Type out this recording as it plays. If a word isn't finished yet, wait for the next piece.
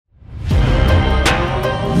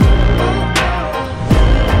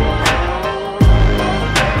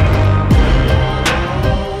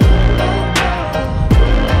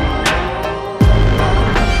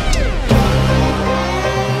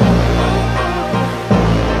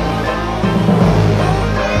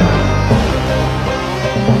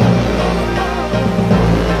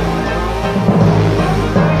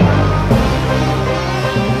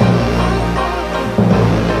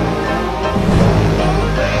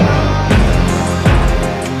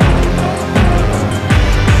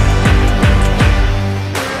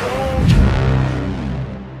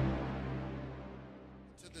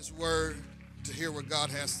God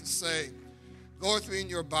has to say. Go with me in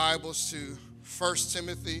your Bibles to 1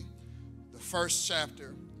 Timothy, the first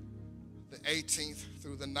chapter, the 18th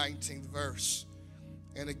through the 19th verse.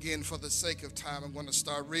 And again, for the sake of time, I'm going to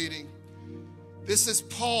start reading. This is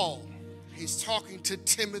Paul. He's talking to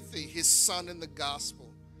Timothy, his son in the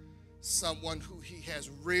gospel, someone who he has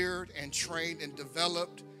reared and trained and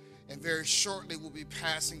developed, and very shortly will be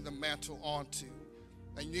passing the mantle on to.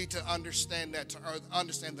 And you need to understand that, to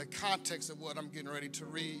understand the context of what I'm getting ready to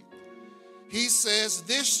read. He says,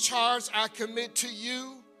 "This charge I commit to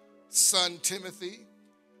you, son Timothy,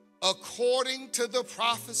 according to the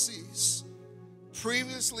prophecies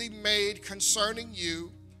previously made concerning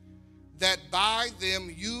you, that by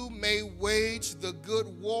them you may wage the good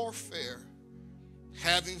warfare,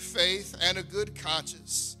 having faith and a good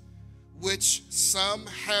conscience, which some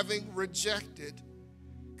having rejected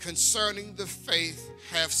concerning the faith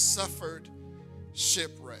have suffered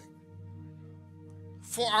shipwreck."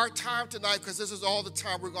 For our time tonight, because this is all the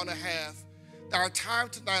time we're going to have, our time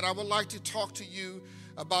tonight, I would like to talk to you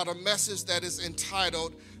about a message that is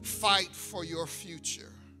entitled, Fight for Your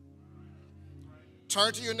Future.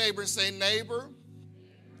 Turn to your neighbor and say, neighbor,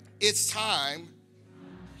 it's time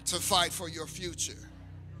to fight for your future.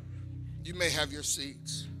 You may have your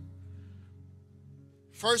seats.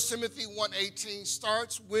 1 Timothy 1:18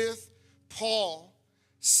 starts with Paul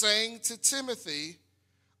saying to Timothy,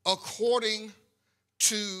 according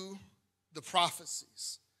to the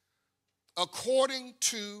prophecies. According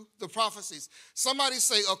to the prophecies. Somebody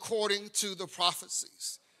say, according to the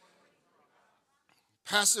prophecies.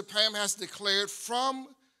 Pastor Pam has declared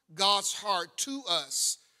from God's heart to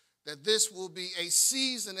us that this will be a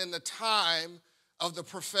season in the time of the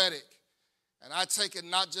prophetic. And I take it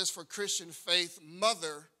not just for Christian Faith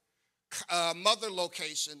mother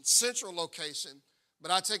location, central location,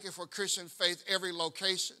 but I take it for Christian Faith every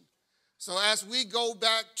location. So as we go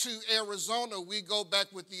back to Arizona, we go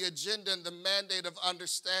back with the agenda and the mandate of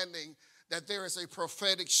understanding that there is a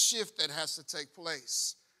prophetic shift that has to take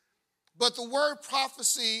place. But the word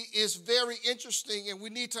prophecy is very interesting, and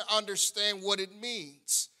we need to understand what it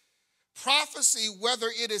means. Prophecy, whether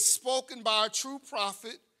it is spoken by a true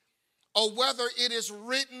prophet or whether it is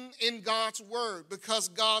written in God's word, because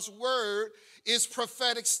God's word is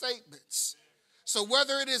prophetic statements. So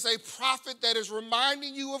whether it is a prophet that is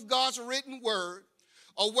reminding you of God's written word,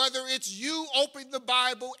 or whether it's you opening the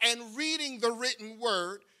Bible and reading the written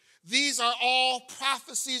word, these are all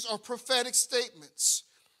prophecies or prophetic statements.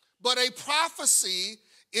 But a prophecy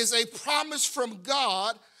is a promise from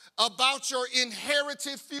God about your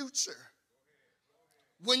inherited future.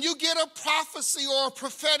 When you get a prophecy or a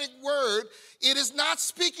prophetic word, it is not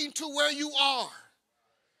speaking to where you are,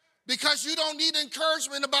 because you don't need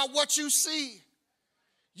encouragement about what you see.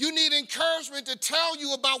 You need encouragement to tell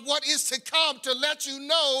you about what is to come, to let you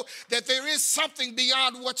know that there is something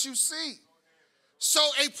beyond what you see. So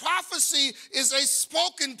a prophecy is a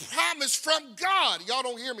spoken promise from God. Y'all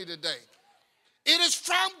don't hear me today. It is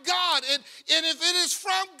from God. And if it is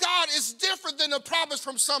from God, it's different than a promise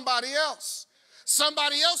from somebody else.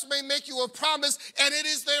 Somebody else may make you a promise, and it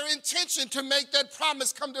is their intention to make that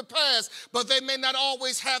promise come to pass, but they may not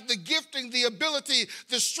always have the gifting, the ability,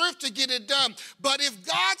 the strength to get it done. But if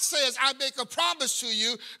God says, I make a promise to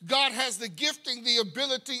you, God has the gifting, the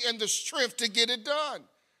ability, and the strength to get it done.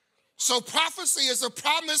 So prophecy is a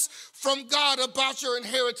promise from God about your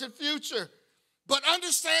inherited future. But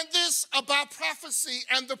understand this about prophecy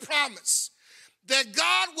and the promise, that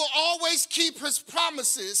God will always keep his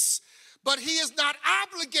promises, but he is not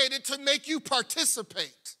obligated to make you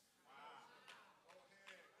participate.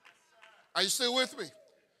 Are you still with me?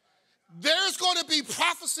 There's going to be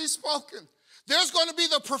prophecy spoken. There's going to be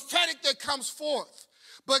the prophetic that comes forth.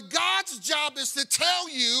 But God's job is to tell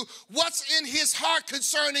you what's in his heart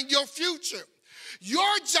concerning your future.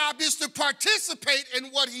 Your job is to participate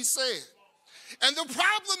in what he said. And the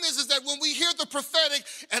problem is that when we hear the prophetic,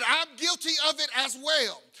 and I'm guilty of it as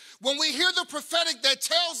well, when we hear the prophetic that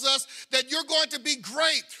tells us that you're going to be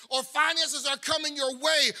great, or finances are coming your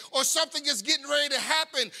way, or something is getting ready to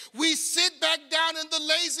happen, we sit back down in the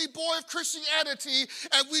lazy boy of Christianity,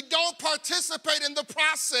 and we don't participate in the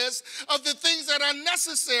process of the things that are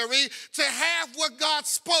necessary to have what God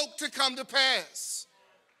spoke to come to pass.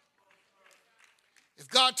 If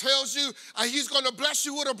God tells you he's going to bless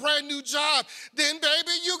you with a brand new job, then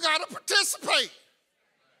baby, you got to participate.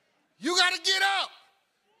 You got to get up.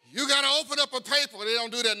 You got to open up a paper. They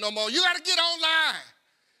don't do that no more. You got to get online.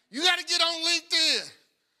 You got to get on LinkedIn.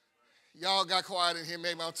 Y'all got quiet in here,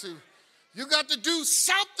 maybe I'm too. You got to do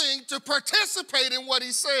something to participate in what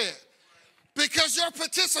he said, because your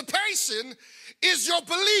participation is your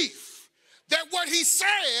belief. that what he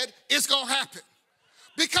said is going to happen.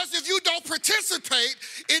 Because if you don't participate,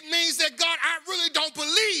 it means that, God, I really don't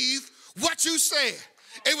believe what you said.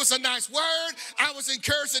 It was a nice word. I was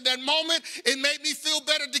encouraged in that moment. It made me feel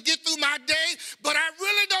better to get through my day. But I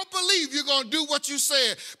really don't believe you're going to do what you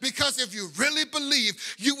said. Because if you really believe,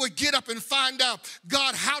 you would get up and find out,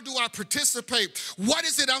 God, how do I participate? What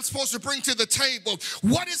is it I'm supposed to bring to the table?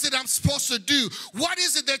 What is it I'm supposed to do? What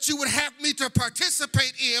is it that you would have me to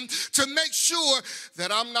participate in to make sure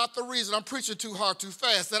that I'm not the reason? I'm preaching too hard, too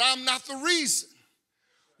fast. That I'm not the reason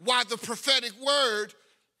why the prophetic word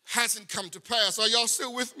hasn't come to pass. Are y'all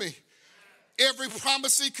still with me? Every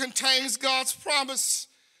prophecy contains God's promise,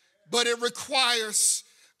 but it requires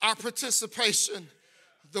our participation.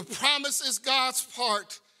 The promise is God's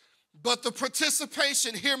part, but the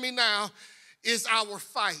participation, hear me now, is our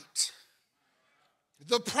fight.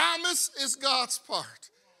 The promise is God's part,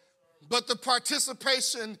 but the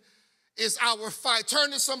participation is our fight.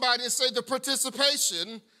 Turn to somebody and say, the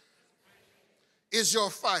participation is your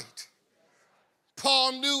fight.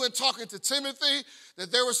 Paul knew in talking to Timothy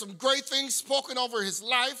that there were some great things spoken over his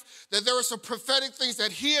life, that there were some prophetic things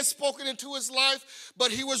that he had spoken into his life,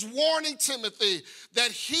 but he was warning Timothy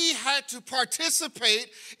that he had to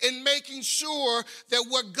participate in making sure that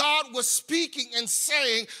what God was speaking and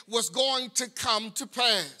saying was going to come to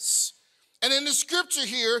pass. And in the scripture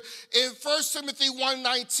here, in 1 Timothy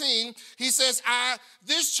 1:19, he says,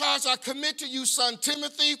 this charge I commit to you, son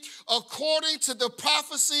Timothy, according to the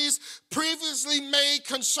prophecies previously made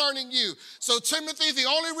concerning you. So Timothy, the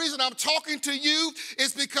only reason I'm talking to you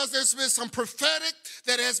is because there's been some prophetic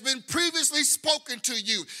that has been previously spoken to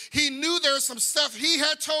you. He knew there was some stuff he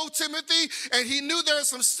had told Timothy, and he knew there was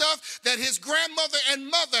some stuff that his grandmother and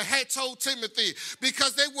mother had told Timothy,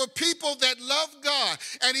 because they were people that loved God.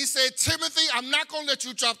 And he said, Timothy, I'm not going to let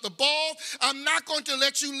you drop the ball. I'm not going to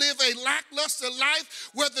let you live a lackluster life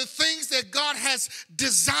where the things that God has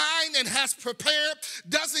designed and has prepared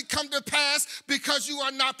doesn't come to pass because you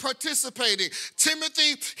are not participating.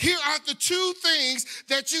 Timothy, here are the two things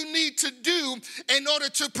that you need to do in order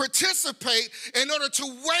to participate, in order to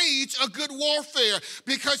wage a good warfare.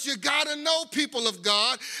 Because you got to know, people of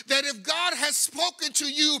God, that if God has spoken to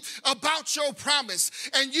you about your promise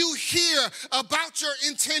and you hear about your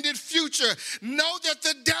intended future, know that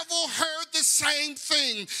the devil heard the same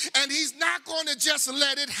thing, and he's not going to just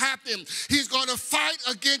let it happen. He's going to fight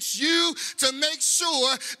against you to make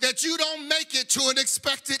sure that you don't make it to an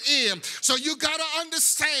expected end. So you got to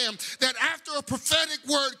understand that after a prophetic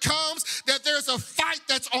word comes, that there's a fight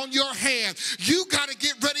that's on your hand. You got to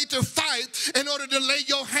get ready to fight in order to lay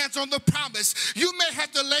your hands on the promise. You may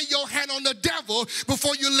have to lay your hand on the devil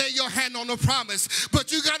before you lay your hand on the promise,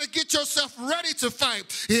 but you got to get yourself ready to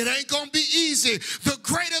fight. It ain't going to be easy. The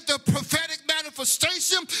greater the prophetic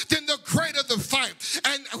manifestation, then the greater the fight.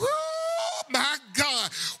 And, oh my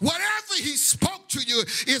God, whatever he spoke to you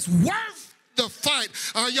is worth the fight.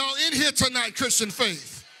 Are y'all in here tonight, Christian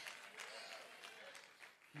faith?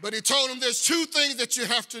 But he told him there's two things that you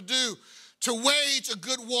have to do to wage a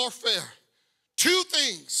good warfare. Two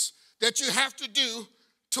things that you have to do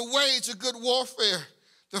to wage a good warfare.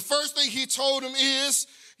 The first thing he told him is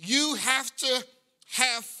you have to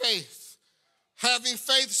have faith. Having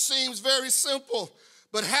faith seems very simple,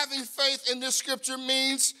 but having faith in this scripture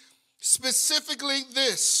means specifically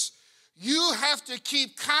this. You have to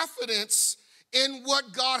keep confidence in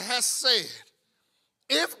what God has said.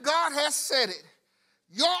 If God has said it,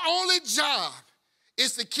 your only job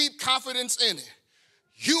is to keep confidence in it.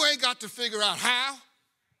 You ain't got to figure out how.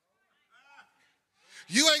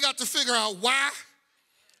 You ain't got to figure out why.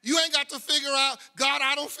 You ain't got to figure out, God,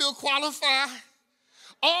 I don't feel qualified.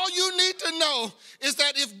 All you need to know is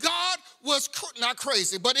that if God was, not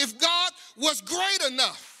crazy, but if God was great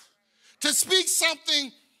enough to speak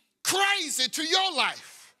something crazy to your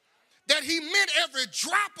life, that he meant every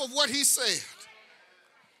drop of what he said.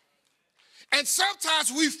 And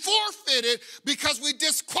sometimes we forfeit it because we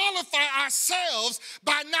disqualify ourselves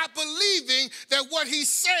by not believing that what he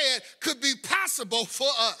said could be possible for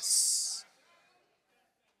us.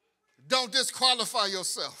 Don't disqualify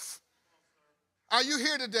yourself. Are you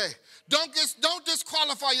here today? Don't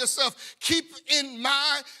disqualify yourself. Keep in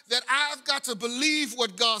mind that I've got to believe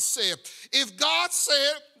what God said. If God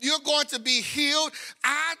said you're going to be healed,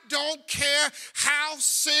 I don't care how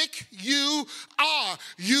sick you are,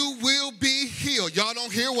 you will be healed. Y'all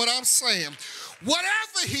don't hear what I'm saying.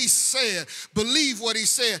 Whatever he said, believe what he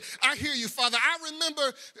said. I hear you, Father. I remember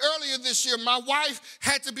earlier this year, my wife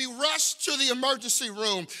had to be rushed to the emergency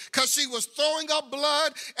room because she was throwing up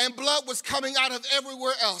blood and blood was coming out of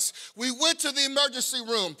everywhere else. We went to the emergency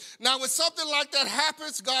room. Now, when something like that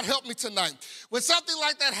happens, God help me tonight. When something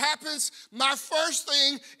like that happens, my first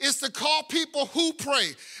thing is to call people who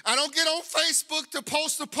pray. I don't get on Facebook to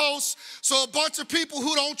post a post so a bunch of people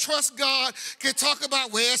who don't trust God can talk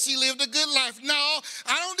about, well, she lived a good life. No,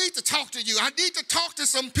 I don't need to talk to you. I need to talk to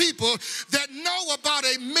some people that know about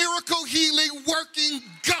a miracle healing working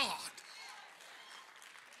God.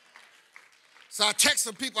 So I text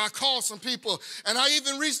some people, I call some people, and I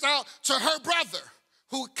even reached out to her brother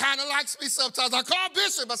who kind of likes me sometimes. I called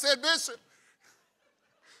Bishop. I said,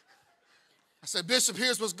 Bishop,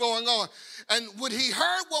 here's what's going on. And when he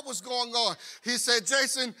heard what was going on, he said,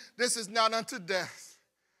 Jason, this is not unto death.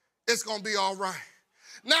 It's going to be all right.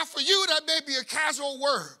 Now, for you, that may be a casual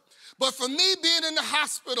word, but for me being in the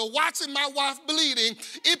hospital, watching my wife bleeding,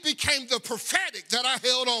 it became the prophetic that I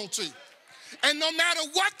held on to. And no matter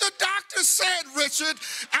what the doctor said, Richard,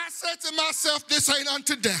 I said to myself, this ain't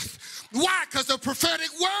unto death. Why? Because the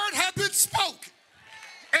prophetic word had been spoken,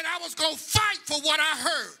 and I was going to fight for what I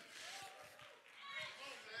heard.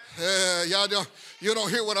 You don't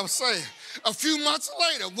hear what I'm saying. A few months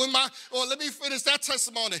later, let me finish that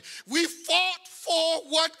testimony. We fought for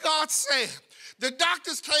what God said. The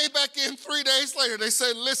doctors came back in 3 days later. They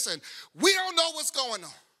said, listen, we don't know what's going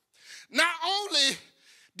on. Not only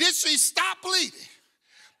did she stop bleeding,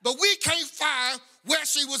 but we can't find where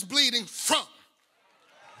she was bleeding from.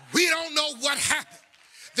 We don't know what happened.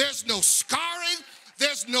 There's no scarring.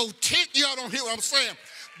 There's no tick. Y'all don't hear what I'm saying.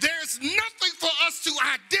 There's nothing for us to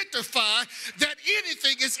identify that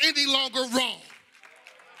anything is any longer wrong.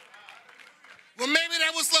 Well, maybe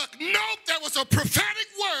that was luck. Nope, that was a prophetic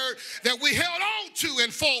word that we held on to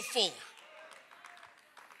and fought for.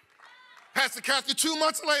 Pastor Kathy, 2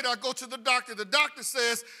 months later, I go to the doctor. The doctor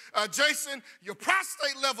says, Jason, your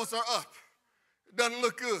prostate levels are up. It doesn't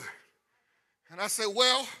look good. And I said,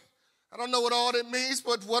 well, I don't know what all that means,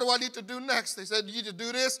 but what do I need to do next? They said, you need to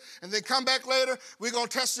do this, and then come back later. We're going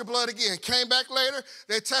to test your blood again. Came back later.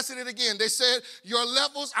 They tested it again. They said, your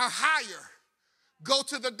levels are higher. Go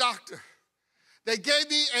to the doctor. They gave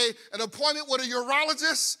me an appointment with a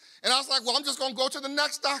urologist, and I was like, well, I'm just going to go to the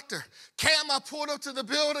next doctor. I pulled up to the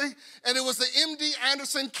building, and it was the MD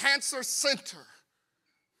Anderson Cancer Center.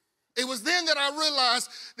 It was then that I realized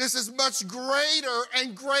this is much greater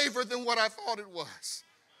and graver than what I thought it was.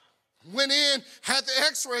 Went in, had the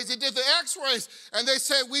x-rays, they did the x-rays, and they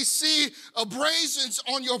said, we see abrasions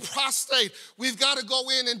on your prostate. We've got to go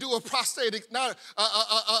in and do a prostatic, not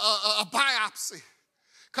a biopsy.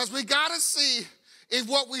 Because we got to see if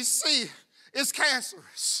what we see is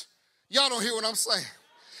cancerous. Y'all don't hear what I'm saying.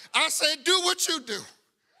 I said, do what you do.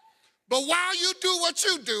 But while you do what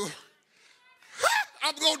you do,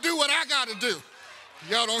 I'm going to do what I got to do.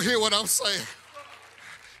 Y'all don't hear what I'm saying.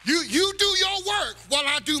 You do your work while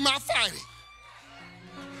I do my fighting.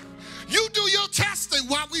 You do your testing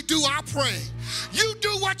while we do our praying. You do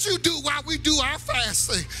what you do while we do our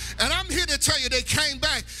fasting. And I'm here to tell you, they came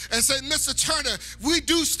back and said, Mr. Turner, we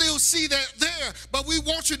do still see that there, but we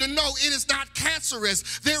want you to know it is not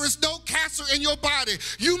cancerous. There is no cancer in your body.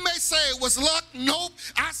 You may say it was luck. Nope.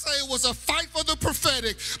 I say it was a fight for the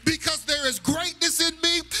prophetic, because there is greatness in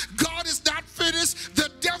me. God is not finished. The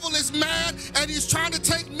devil is mad, and he's trying to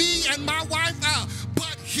take me and my wife out.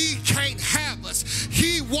 But he can't have us.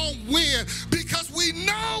 He won't win, because we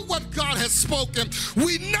know what God has spoken.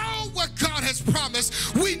 We know what God has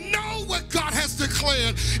promised. We know what God has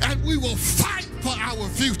declared, and we will fight for our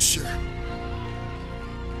future.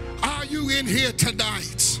 Are you in here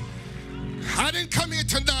tonight? I didn't come here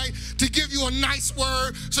tonight to give you a nice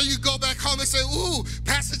word so you go back home and say, ooh,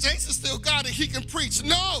 Pastor Jason still got it, he can preach.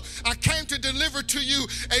 No, I came to deliver to you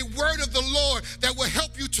a word of the Lord that will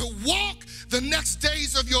help you to walk the next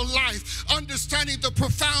days of your life, understanding the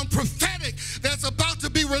profound prophetic that's about to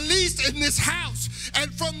be released in this house.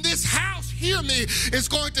 And from this house, hear me, is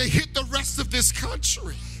going to hit the rest of this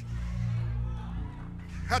country.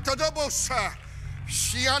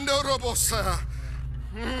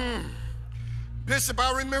 Bishop,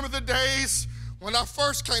 I remember the days when I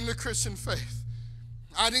first came to Christian faith.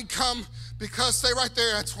 I didn't come because, stay right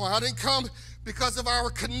there, Antoine, I didn't come because of our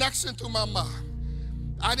connection through my mom.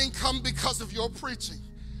 I didn't come because of your preaching.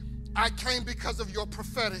 I came because of your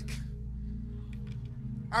prophetic.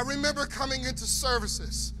 I remember coming into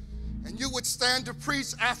services, and you would stand to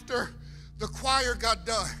preach after the choir got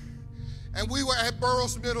done. And we were at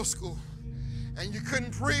Burroughs Middle School, and you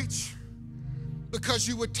couldn't preach because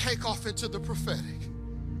you would take off into the prophetic.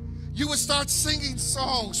 You would start singing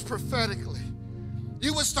songs prophetically.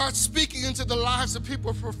 You would start speaking into the lives of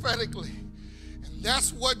people prophetically. And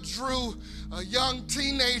that's what drew a young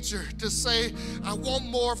teenager to say, I want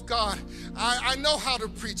more of God. I know how to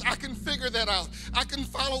preach. I can figure that out. I can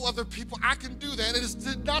follow other people. I can do that. It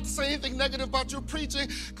is not to say anything negative about your preaching,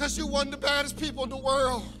 because you're one of the baddest people in the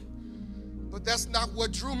world. But that's not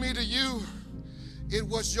what drew me to you. It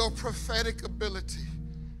was your prophetic ability.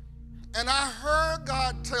 And I heard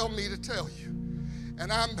God tell me to tell you.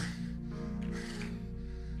 And I'm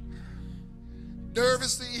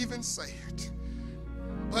nervous to even say it.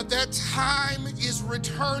 But that time is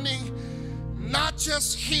returning, not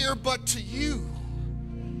just here, but to you.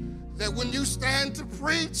 That when you stand to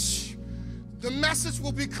preach, the message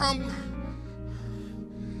will become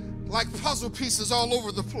like puzzle pieces all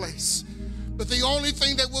over the place. But the only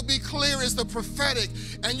thing that will be clear is the prophetic,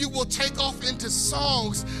 and you will take off into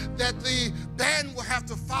songs that the band will have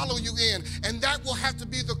to follow you in, and that will have to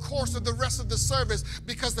be the course of the rest of the service,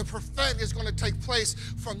 because the prophetic is going to take place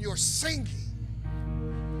from your singing.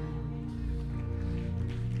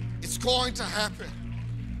 It's going to happen.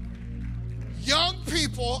 Young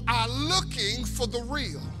people are looking for the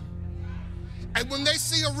real. And when they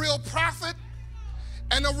see a real prophet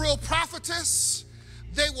and a real prophetess,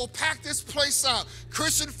 they will pack this place out.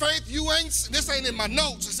 Christian faith, this ain't in my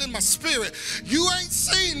notes, it's in my spirit. You ain't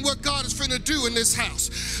seen what God is finna do in this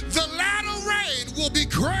house. The latter rain will be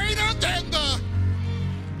greater than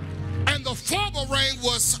and the former rain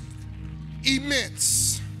was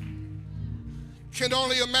immense. Can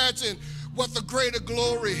only imagine what the greater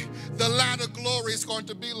glory, the latter glory is going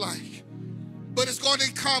to be like. But it's going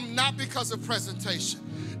to come not because of presentation,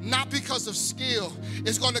 not because of skill.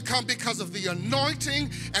 It's going to come because of the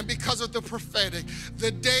anointing and because of the prophetic.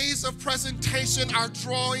 The days of presentation are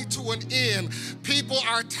drawing to an end. People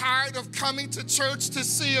are tired of coming to church to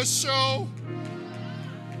see a show.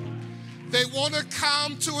 They want to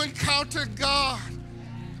come to encounter God.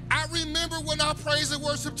 I remember when our praise and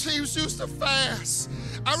worship teams used to fast.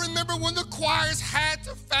 I remember when the choirs had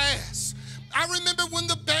to fast. I remember when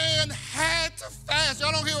the band had to fast.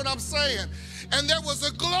 Y'all don't hear what I'm saying. And there was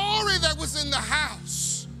a glory that was in the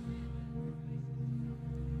house.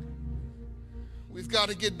 We've got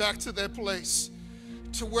to get back to that place,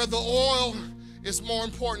 to where the oil is more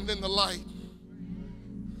important than the light.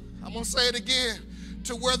 I'm going to say it again.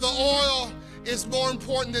 To where the oil is more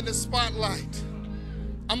important than the spotlight.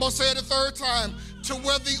 I'm going to say it a third time. To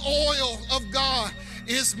where the oil of God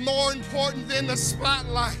is more important than the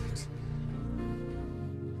spotlight.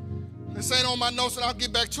 This ain't on my notes, and I'll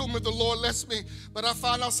get back to them if the Lord lets me. But I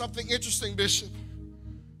found out something interesting, Bishop.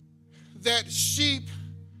 That sheep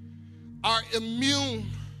are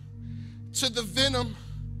immune to the venom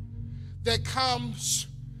that comes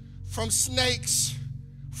from snakes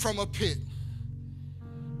from a pit.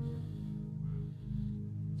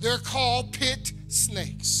 They're called pit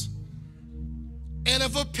snakes. And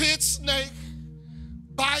if a pit snake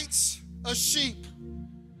bites a sheep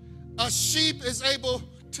is able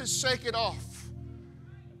to shake it off.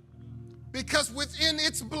 Because within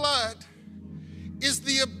its blood is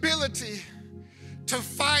the ability to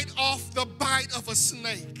fight off the bite of a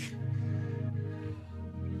snake.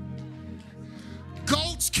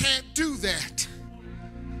 Goats can't do that.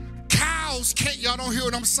 Cows can't, y'all don't hear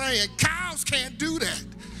what I'm saying. Cows can't do that.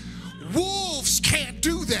 Wolves can't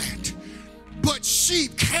do that. But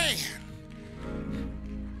sheep can.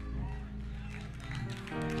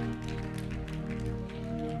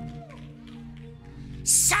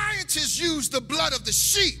 Scientists use the blood of the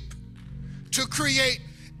sheep to create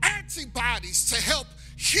antibodies to help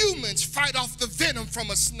humans fight off the venom from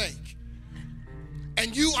a snake.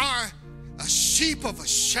 And you are a sheep of a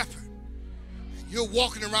shepherd. And you're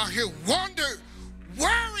walking around here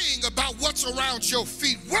worrying about what's around your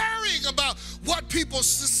feet, worrying about what people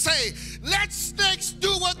say. Let snakes do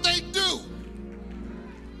what they do.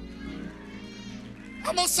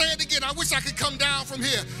 I'm going to say it again. I wish I could come down from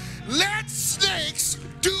here. Let snakes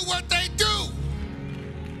do what they do.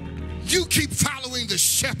 You keep following the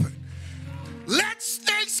shepherd. Let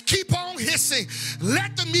snakes keep on hissing.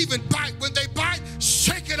 Let them even bite. When they bite,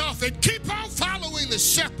 shake it off and keep on following the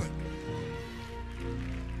shepherd.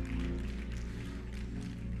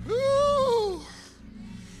 Woo.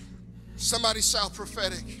 Somebody shout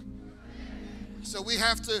prophetic. So we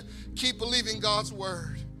have to keep believing God's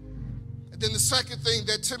word. And then the second thing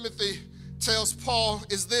that Timothy tells Paul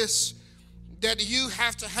is this, that you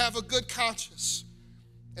have to have a good conscience.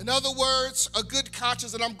 In other words, a good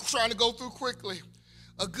conscience, and I'm trying to go through quickly.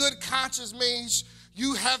 A good conscience means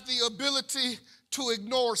you have the ability to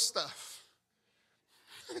ignore stuff.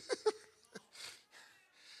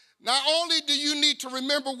 Not only do you need to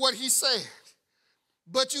remember what he said,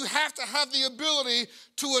 but you have to have the ability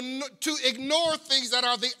to ignore things that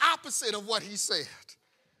are the opposite of what he said.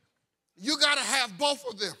 You got to have both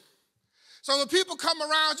of them. So when people come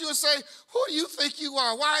around you and say, who do you think you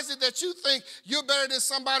are? Why is it that you think you're better than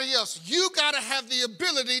somebody else? You got to have the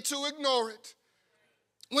ability to ignore it.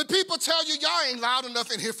 When people tell you, y'all ain't loud enough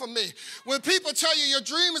in here for me. When people tell you your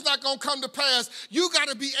dream is not going to come to pass, you got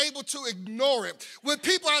to be able to ignore it. When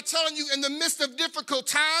people are telling you in the midst of difficult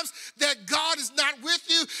times that God is not with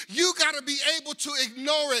you, you got to be able to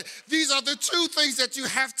ignore it. These are the two things that you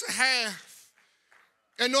have to have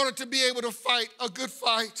in order to be able to fight a good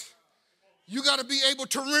fight. You got to be able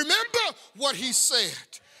to remember what he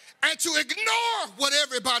said and to ignore what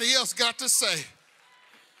everybody else got to say.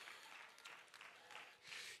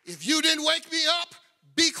 If you didn't wake me up,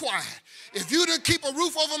 be quiet. If you didn't keep a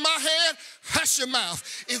roof over my head, hush your mouth.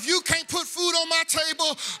 If you can't put food on my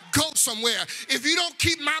table, go somewhere. If you don't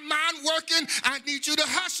keep my mind working, I need you to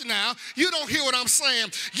hush now. You don't hear what I'm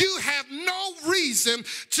saying. You have no reason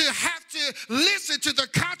to have to listen to the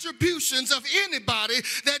contributions of anybody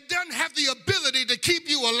that doesn't have the ability to keep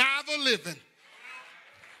you alive or living.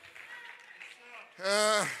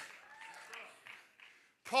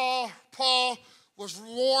 Paul was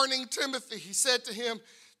warning Timothy. He said to him,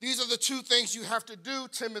 these are the two things you have to do,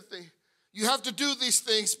 Timothy. You have to do these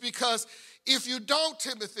things because if you don't,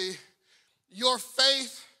 Timothy, your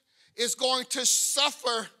faith is going to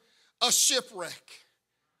suffer a shipwreck.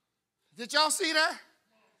 Did y'all see that?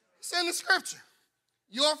 It's in the scripture.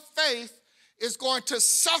 Your faith is going to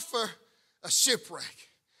suffer a shipwreck.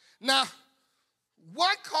 Now,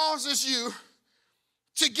 what causes you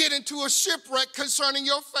to get into a shipwreck concerning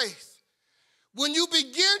your faith? When you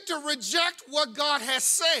begin to reject what God has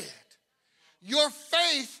said, your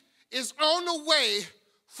faith is on the way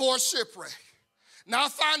for a shipwreck. Now, I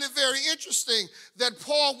find it very interesting that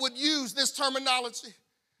Paul would use this terminology.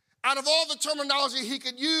 Out of all the terminology he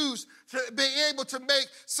could use to be able to make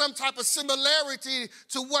some type of similarity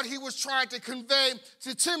to what he was trying to convey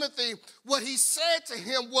to Timothy, what he said to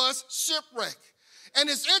him was shipwreck. And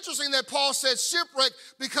it's interesting that Paul said shipwreck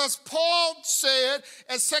because Paul said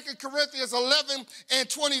in 2 Corinthians 11 and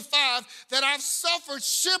 25 that I've suffered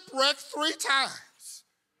shipwreck 3 times.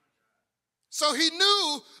 So he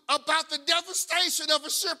knew about the devastation of a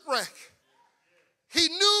shipwreck. He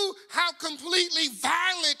knew how completely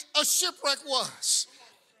violent a shipwreck was.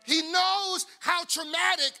 He knows how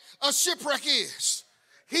traumatic a shipwreck is.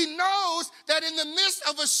 He knows that in the midst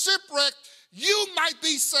of a shipwreck, you might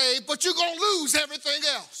be saved, but you're going to lose everything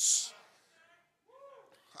else.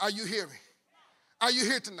 Are you hearing? Are you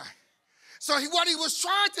here tonight? So what he was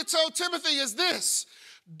trying to tell Timothy is this: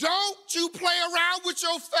 don't you play around with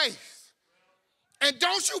your faith. And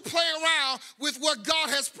don't you play around with what God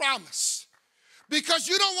has promised. Because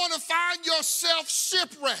you don't want to find yourself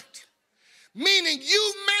shipwrecked. Meaning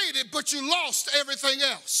you made it, but you lost everything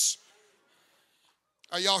else.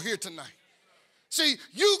 Are y'all here tonight? See,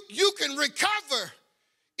 you can recover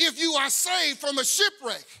if you are saved from a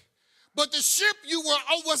shipwreck, but the ship you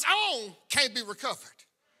was on can't be recovered.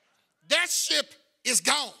 That ship is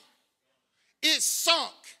gone. It's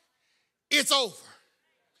sunk. It's over.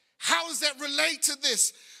 How does that relate to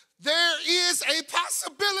this? There is a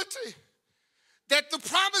possibility that the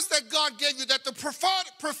promise that God gave you, that the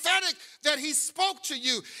prophetic that he spoke to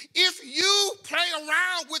you, if you play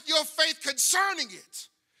around with your faith concerning it,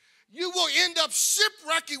 you will end up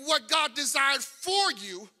shipwrecking what God desired for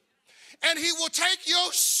you, and he will take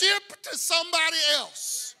your ship to somebody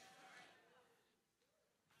else.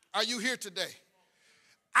 Are you here today?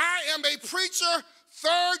 I am a preacher,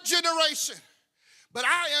 3rd generation, but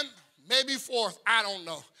I am maybe 4th, I don't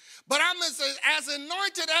know. But I'm as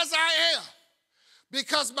anointed as I am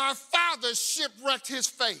because my father shipwrecked his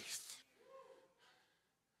faith.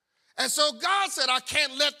 And so God said, I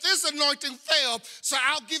can't let this anointing fail, so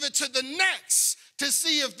I'll give it to the next to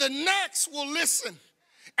see if the next will listen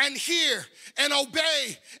and hear and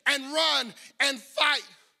obey and run and fight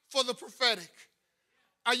for the prophetic.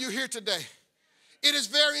 Are you here today? It is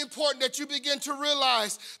very important that you begin to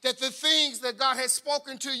realize that the things that God has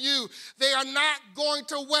spoken to you, they are not going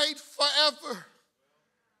to wait forever.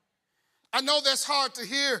 I know that's hard to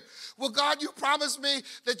hear. Well, God, you promised me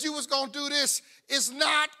that you was going to do this. It's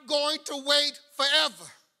not going to wait forever.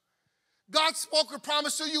 God spoke a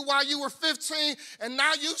promise to you while you were 15, and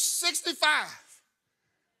now you're 65.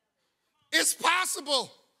 It's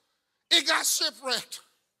possible. It got shipwrecked.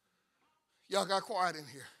 Y'all got quiet in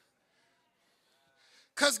here.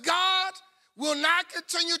 Because God will not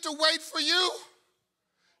continue to wait for you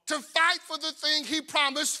to fight for the thing he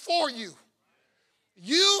promised for you.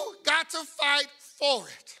 You got to fight for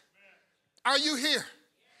it. Are you here?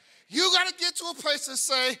 You got to get to a place to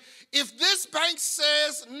say, if this bank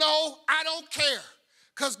says no, I don't care.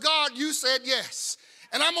 Because God, you said yes.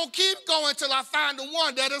 And I'm going to keep going until I find the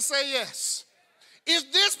one that'll say yes.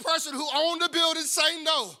 If this person who owned the building say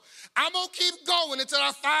no, I'm going to keep going until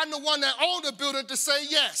I find the one that owned the building to say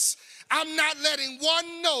yes. I'm not letting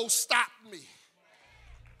one no stop me.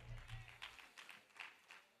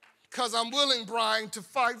 Because I'm willing, Brian, to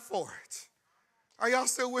fight for it. Are y'all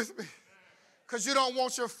still with me? Because you don't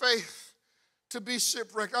want your faith to be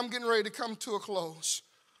shipwrecked. I'm getting ready to come to a close.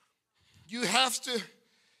 You have to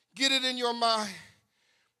get it in your mind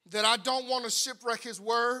that I don't want to shipwreck his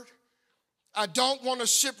word. I don't want to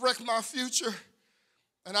shipwreck my future.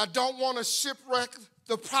 And I don't want to shipwreck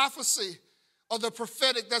the prophecy or the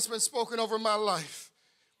prophetic that's been spoken over my life.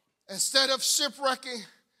 Instead of shipwrecking,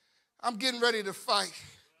 I'm getting ready to fight.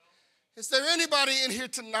 Is there anybody in here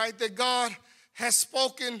tonight that God has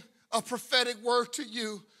spoken a prophetic word to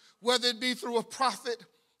you, whether it be through a prophet,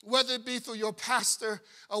 whether it be through your pastor,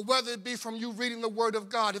 or whether it be from you reading the word of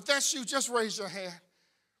God? If that's you, just raise your hand.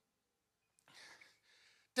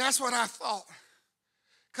 That's what I thought,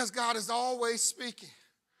 because God is always speaking.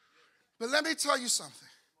 But let me tell you something,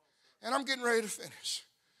 and I'm getting ready to finish,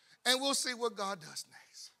 and we'll see what God does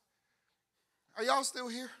next. Are y'all still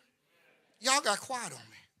here? Y'all got quiet on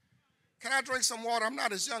me. Can I drink some water? I'm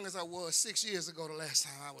not as young as I was 6 years ago the last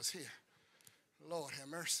time I was here. Lord have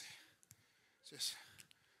mercy. Just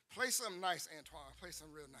play something nice, Antoine. Play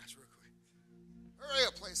something real nice real quick. Hurry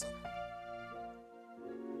up, play something.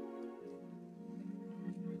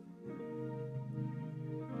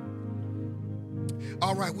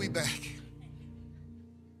 All right, we back.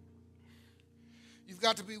 You've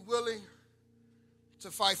got to be willing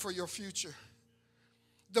to fight for your future.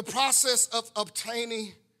 The process of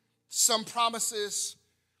obtaining some promises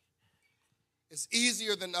is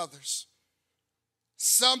easier than others.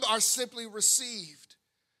 Some are simply received.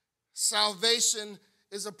 Salvation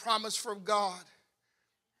is a promise from God.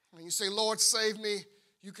 When you say, Lord, save me,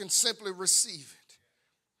 you can simply receive it.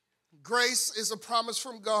 Grace is a promise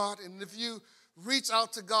from God, and if you reach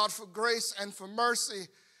out to God for grace and for mercy,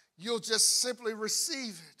 you'll just simply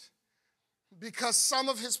receive it. Because some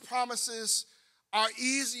of his promises are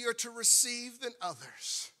easier to receive than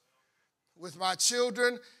others. With my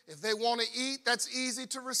children, if they want to eat, that's easy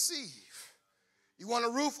to receive. You want a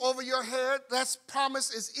roof over your head, that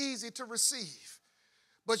promise is easy to receive.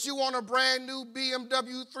 But you want a brand new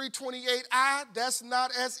BMW 328i, that's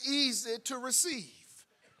not as easy to receive.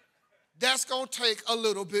 That's going to take a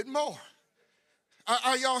little bit more.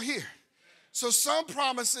 Are y'all here? So some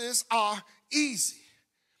promises are easy.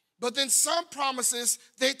 But then some promises,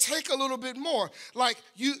 they take a little bit more. Like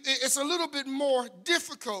it's a little bit more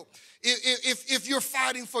difficult if you're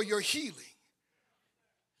fighting for your healing.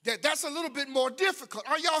 That's a little bit more difficult.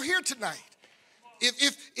 Are y'all here tonight?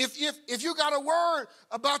 If you got a word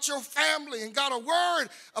about your family and got a word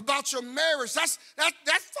about your marriage, that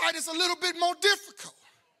fight is a little bit more difficult.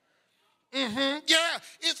 Yeah,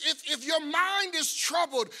 if your mind is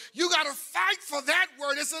troubled, you got to fight for that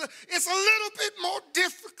word. It's a little bit more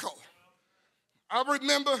difficult. I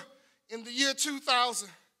remember in the year 2000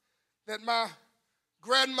 that my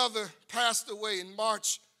grandmother passed away in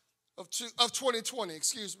March of 2020,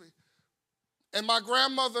 And my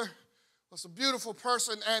grandmother was a beautiful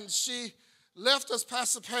person, and she left us,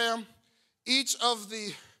 Pastor Pam, each of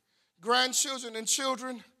the grandchildren and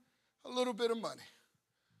children, a little bit of money.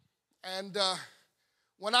 And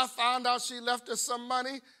when I found out she left us some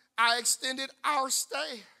money, I extended our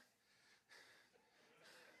stay.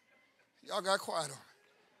 Y'all got quiet on me.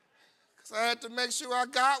 Because I had to make sure I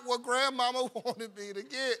got what grandmama wanted me to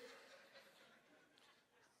get.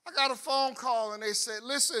 I got a phone call and they said,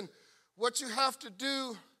 listen, what you have to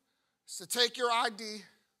do is to take your ID,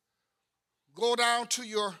 go down to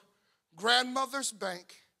your grandmother's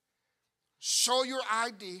bank, show your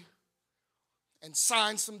ID, and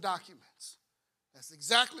sign some documents. That's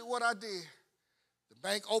exactly what I did. The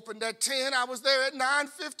bank opened at 10. I was there at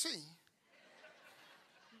 9:15.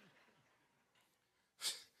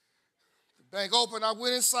 The bank opened. I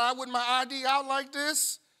went inside with my ID out like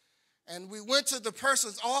this, and we went to the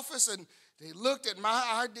person's office, and they looked at my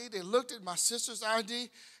ID. They looked at my sister's ID,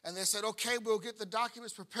 and they said, okay, we'll get the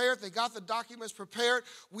documents prepared. They got the documents prepared.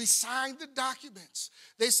 We signed the documents.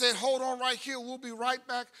 They said, hold on right here. We'll be right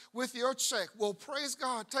back with your check. Well, praise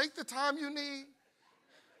God. Take the time you need.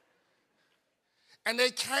 And they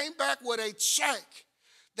came back with a check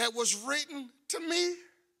that was written to me.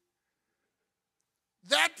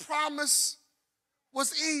 That promise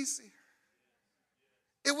was easy.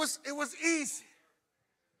 It was easy.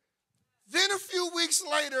 Then a few weeks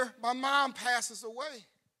later, my mom passes away.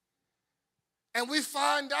 And we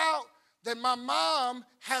find out that my mom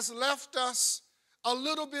has left us a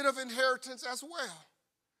little bit of inheritance as well.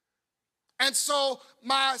 And so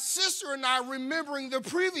my sister and I, remembering the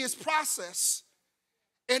previous process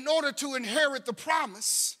in order to inherit the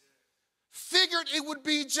promise, figured it would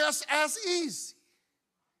be just as easy.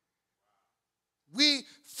 We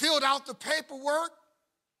filled out the paperwork.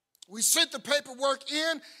 We sent the paperwork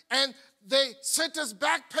in, and they sent us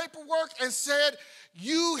back paperwork and said,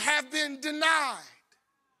 you have been denied.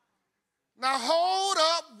 Now hold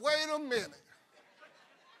up, wait a minute.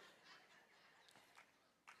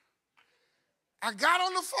 I got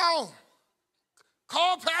on the phone,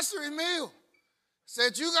 called Pastor Emil,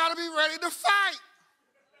 said, you got to be ready to fight.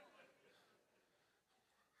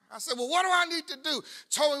 I said, well, what do I need to do?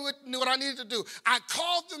 Told me what I needed to do. I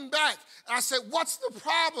called them back. I said, what's the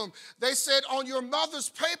problem? They said, on your mother's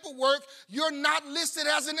paperwork, you're not listed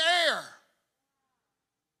as an heir.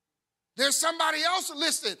 There's somebody else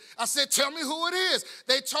listed. I said, tell me who it is.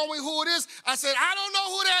 They told me who it is. I said, I don't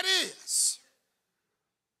know who that is.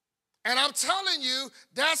 And I'm telling you,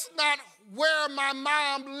 that's not where my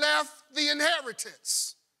mom left the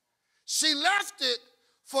inheritance. She left it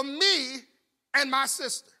for me and my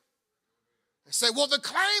sister. They say, well, the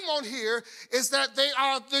claim on here is that they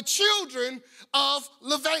are the children of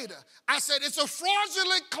Levada. I said, it's a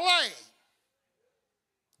fraudulent claim.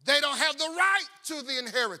 They don't have the right to the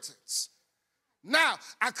inheritance. Now,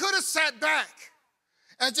 I could have sat back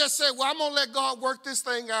and just said, well, I'm going to let God work this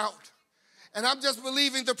thing out. And I'm just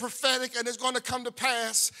believing the prophetic, and it's going to come to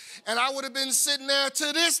pass. And I would have been sitting there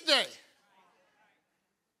to this day.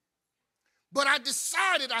 But I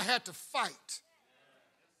decided I had to fight.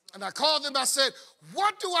 And I called them, I said,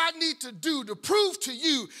 what do I need to do to prove to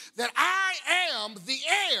you that I am the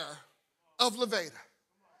heir of Levada?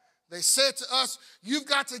 They said to us, you've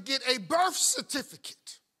got to get a birth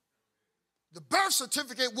certificate. The birth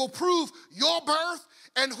certificate will prove your birth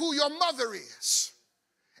and who your mother is.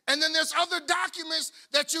 And then there's other documents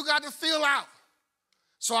that you got to fill out.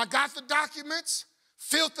 So I got the documents,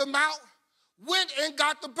 filled them out, went and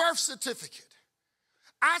got the birth certificate.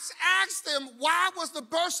 I asked them, why was the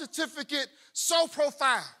birth certificate so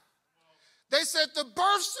profound? They said the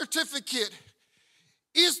birth certificate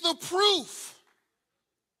is the proof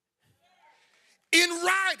in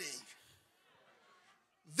writing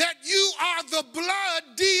that you are the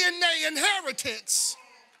blood DNA inheritance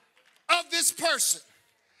of this person,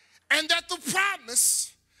 and that the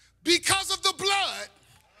promise, because of the blood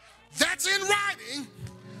that's in writing,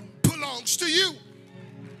 belongs to you.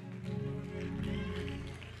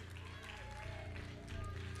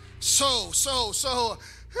 So,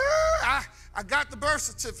 I got the birth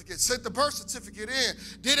certificate, sent the birth certificate in,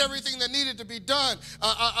 did everything that needed to be done,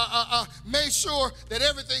 made sure that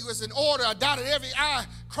everything was in order. I dotted every I,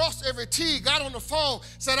 crossed every T, got on the phone,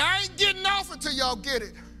 said, I ain't getting off until y'all get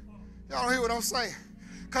it. Y'all don't hear what I'm saying?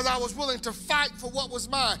 Because I was willing to fight for what was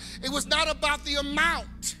mine. It was not about the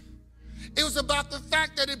amount. It was about the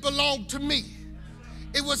fact that it belonged to me.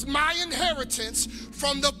 It was my inheritance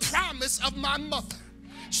from the promise of my mother.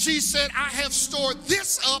 She said, I have stored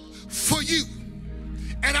this up for you.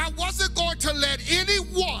 And I wasn't going to let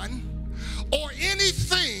anyone or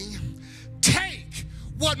anything take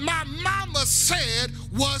what my mama said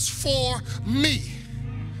was for me.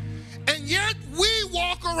 And yet we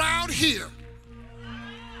walk around here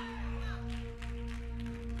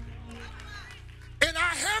and our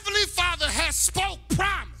Heavenly Father has spoke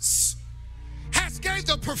promise, has gave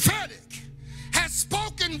the prophetic, has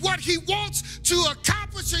spoken what he wants to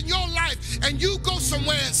accomplish in your life, and you go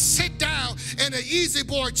somewhere and sit down in an easy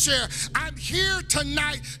boy chair. I'm here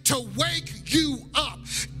tonight to wake you up.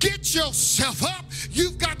 Get yourself up.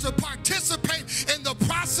 You've got to participate in the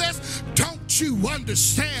process. Don't you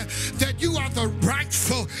understand that you are the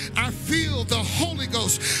rightful? I feel the Holy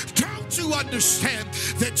Ghost. Don't you understand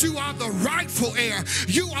that you are the rightful heir?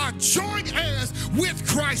 You are joint heirs with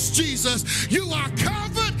Christ Jesus. You are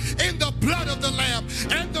covered in the blood of the Lamb,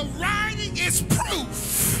 and the writing is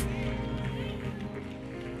proof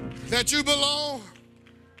that you belong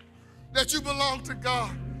to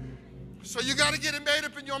God. So you got to get it made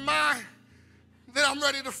up in your mind that I'm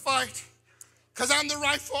ready to fight because I'm the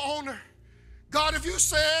rightful owner. God, if you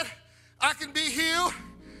said I can be healed,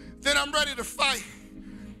 then I'm ready to fight.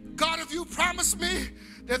 God, if you promised me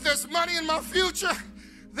that there's money in my future,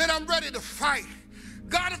 then I'm ready to fight.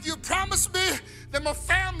 God, if you promised me that my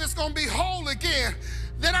family's going to be whole again,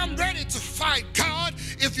 then I'm ready to fight. God,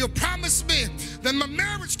 if you promise me that my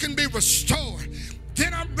marriage can be restored,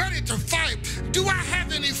 then I'm ready to fight. Do I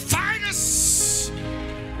have any fighters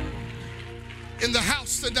in the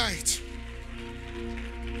house tonight?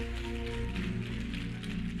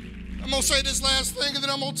 I'm going to say this last thing and then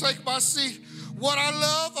I'm going to take my seat. What I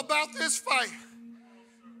love about this fight,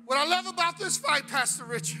 Pastor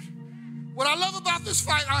Richard, what I love about this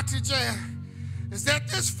fight, Auntie Jan, is that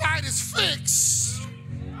this fight is fixed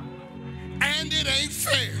and it ain't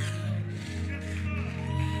fair.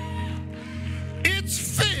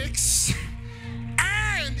 It's fixed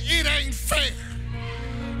and it ain't fair.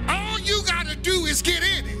 All you got to do is get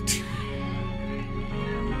in it.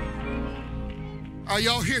 Are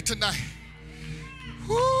y'all here tonight?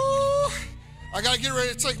 Woo! I got to get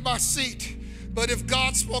ready to take my seat. But if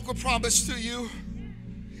God spoke a promise to you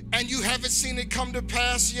and you haven't seen it come to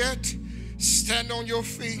pass yet, stand on your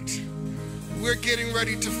feet. We're getting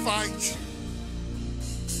ready to fight.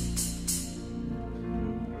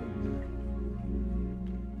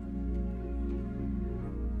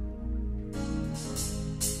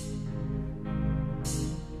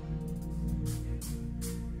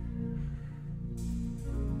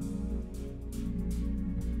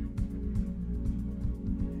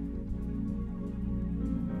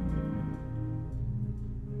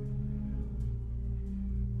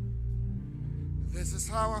 This is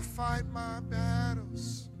how I fight my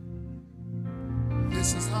battles.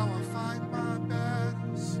 This is how I fight my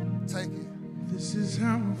battles. Take it. This is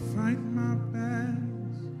how I fight my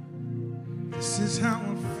battles. This is how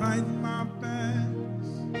I fight my battles.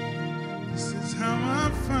 This is how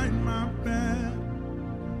I fight my battles.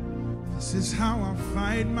 This is how I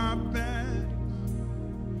fight my battles.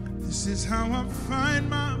 This is how I fight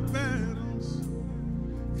my battles.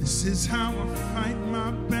 This is how I fight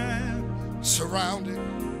my battles. Surrounded.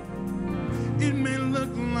 It may look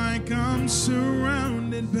like I'm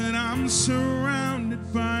surrounded, but I'm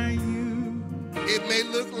surrounded by you. It may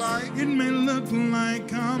look like. It may look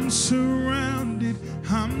like I'm surrounded.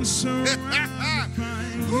 I'm surrounded by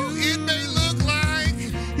you. It may look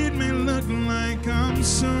like. It may look like I'm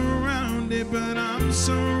surrounded, but I'm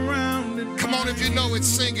surrounded. Come on, if you know it,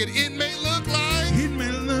 sing it. It may look like. It may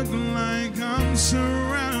look like I'm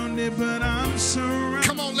surrounded, but I'm surrounded.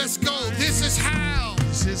 Come on, let's go. This is how.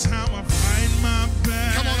 This is how I fight my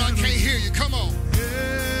battle. Come on, I can't hear you. Come on.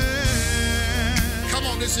 Yeah. Come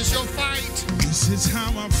on, this is your fight. This is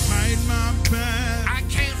how I fight my battle. I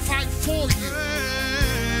can't fight for you.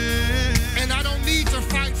 And I don't need to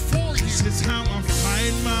fight for you. This is how I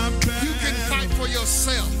fight my battle. You can fight for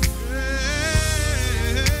yourself.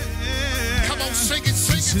 Come on, sing it,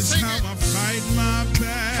 sing it, sing it. This is how I fight my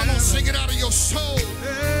battle. Come on, sing it out of your soul.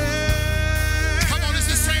 Come on, it's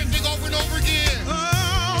the same thing over and over again.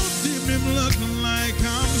 Oh, it may look like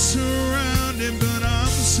I'm surrounded, but I'm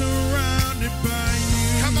surrounded by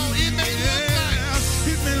you. Come on, it may look like.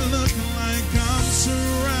 It may look like I'm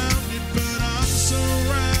surrounded, but I'm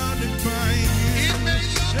surrounded by you. It may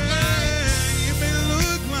look like. It may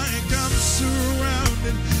look like I'm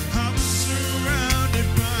surrounded. I'm surrounded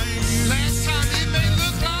by you. Last time it may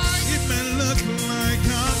look like. It may look like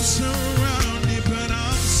I'm surrounded, but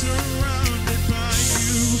I'm surrounded by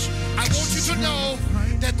you. I want you to know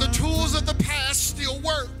that the tools of the past still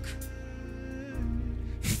work.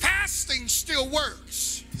 Fasting still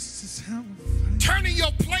works. This is how I fight. Turning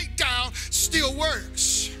your plate down still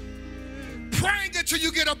works. Praying until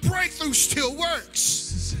you get a breakthrough still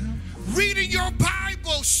works. Reading your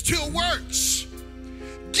Bible still works.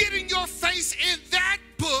 Getting your face in that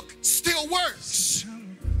book still works.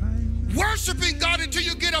 Worshiping God until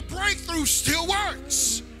you get a breakthrough still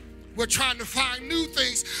works. We're trying to find new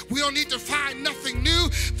things. We don't need to find nothing new.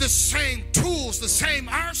 The same tools, the same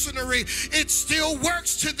arsenal, it still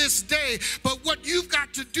works to this day. But what you've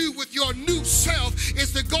got to do with your new self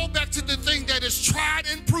is to go back to the thing that is tried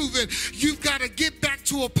and proven. You've got to get back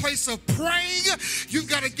to a place of praying. You've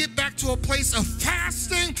got to get back to a place of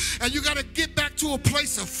fasting. And you've got to get back to a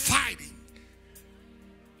place of fighting.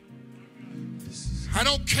 I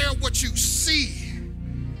don't care what you see.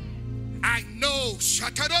 I know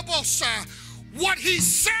what he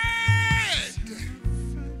said.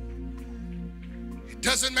 It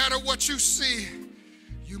doesn't matter what you see.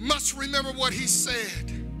 You must remember what he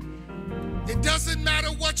said. It doesn't matter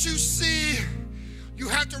what you see. You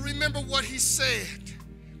have to remember what he said.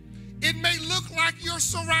 It may look like you're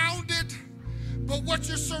surrounded, but what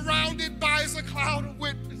you're surrounded by is a cloud of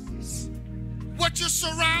witnesses. What you're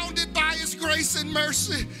surrounded by is grace and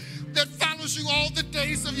mercy that follows you all the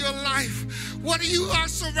days of your life. What you are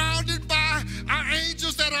surrounded by are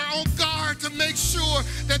angels that are on guard to make sure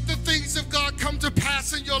that the things of God come to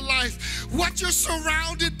pass in your life. What you're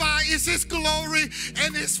surrounded by is His glory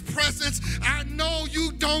and His presence. I know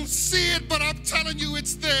you don't see it, but I'm telling you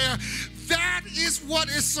it's there. That is what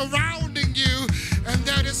is surrounding you, and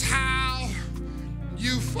that is how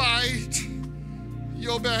you fight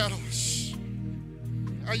your battles.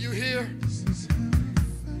 Are you here?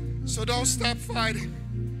 So don't stop fighting.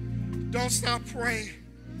 Don't stop praying.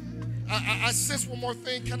 I sense one more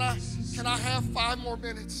thing. Can I have 5 more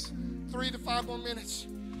minutes? 3 to 5 more minutes.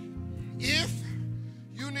 If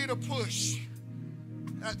you need a push,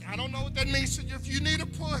 I don't know what that means to you. If you need a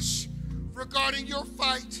push regarding your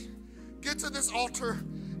fight, get to this altar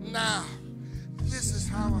now. This is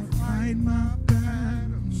how I fight my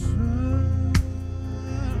battles.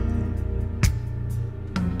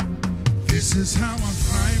 This is how I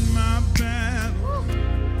fight my battle.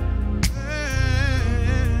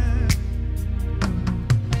 Yeah.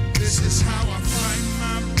 This is how I fight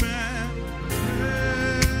my battle. Yeah.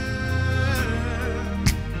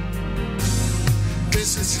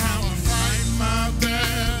 This is how I fight my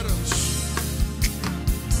battles.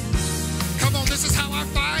 Come on, this is how I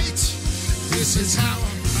fight. This is how I